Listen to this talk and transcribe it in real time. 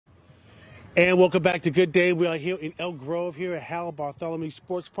And welcome back to Good Day. We are here in Elk Grove here at Hal Bartholomew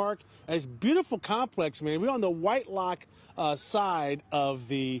Sports Park. It's a beautiful complex, man. We're on the White Lock side of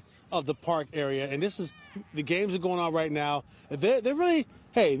the park area, and this is the games are going on right now. They're really,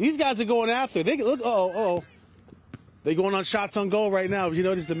 hey, these guys are going after it. They look, they're going on shots on goal right now. But you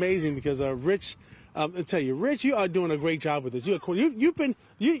know, this is amazing because Rich. I tell you, Rich, you are doing a great job with this. You're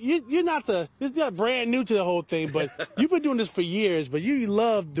not brand new to the whole thing, but you've been doing this for years. But you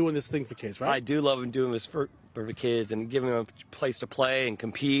love doing this thing for kids, right? I do love doing this for the kids and giving them a place to play and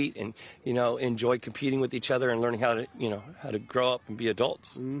compete, and enjoy competing with each other and learning how to grow up and be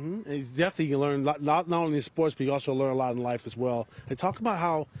adults. Mm-hmm. And you definitely can learn not only in sports, but you also learn a lot in life as well. And talk about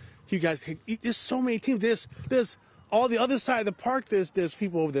how you guys. There's so many teams. There's all the other side of the park, there's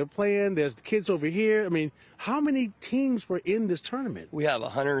people over there playing. There's the kids over here. I mean, how many teams were in this tournament? We have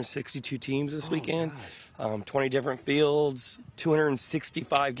 162 teams this weekend, 20 different fields,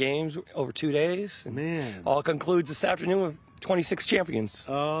 265 games over 2 days. Man. All concludes this afternoon with 26 champions.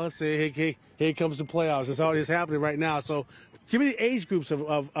 Oh, see, here comes the playoffs. That's all that's happening right now. So give me the age groups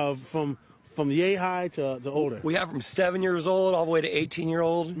from yay high to older. We have from 7 years old all the way to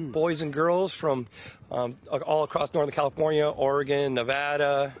 18-year-old boys and girls from all across Northern California, Oregon,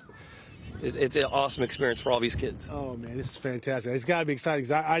 Nevada. It's an awesome experience for all these kids. Oh, man, this is fantastic. It's got to be exciting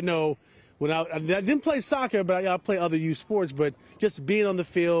because I know when I didn't play soccer, but I play other youth sports, but just being on the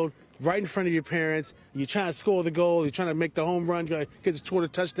field, right in front of your parents, you're trying to score the goal, you're trying to make the home run, you're trying to get the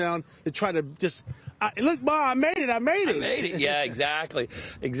touchdown, to try to just look, Mom, I made it. I made it. Yeah, exactly.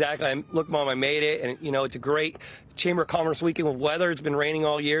 Look, Mom, I made it. And, it's a great Chamber of Commerce weekend with weather. It's been raining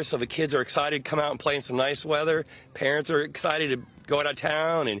all year, so the kids are excited to come out and play in some nice weather. Parents are excited to go out of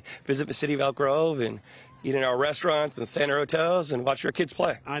town and visit the city of Elk Grove and eat in our restaurants and stay in our hotels and watch our kids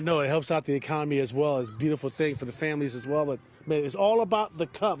play. I know it helps out the economy as well. It's a beautiful thing for the families as well. But man, it's all about the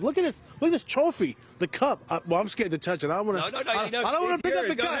cup. Look at this! Look at this trophy. The cup. I'm scared to touch it. I don't want to. I don't want to pick up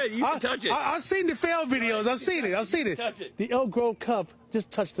the cup. Ahead, you can touch it. I've seen the fail videos. I've seen it. Touch it. The Elk Grove Cup. Just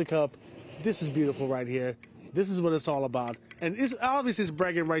touch the cup. This is beautiful right here. This is what it's all about. And it's obviously it's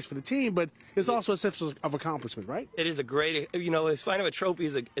bragging rights for the team, but it's also a sense of accomplishment, right? It is a great, a sign of a trophy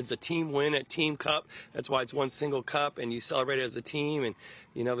is a team win, a team cup. That's why it's one single cup, and you celebrate it as a team. And,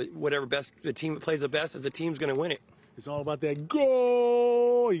 whatever the team that plays the best as a team is going to win it. It's all about that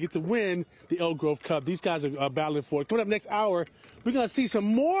goal. You get to win the Elk Grove Cup. These guys are battling for it. Coming up next hour, we're going to see some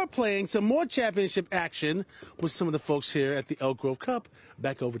more championship action with some of the folks here at the Elk Grove Cup.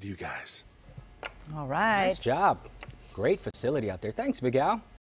 Back over to you guys. All right. Nice job. Great facility out there. Thanks, Big Al.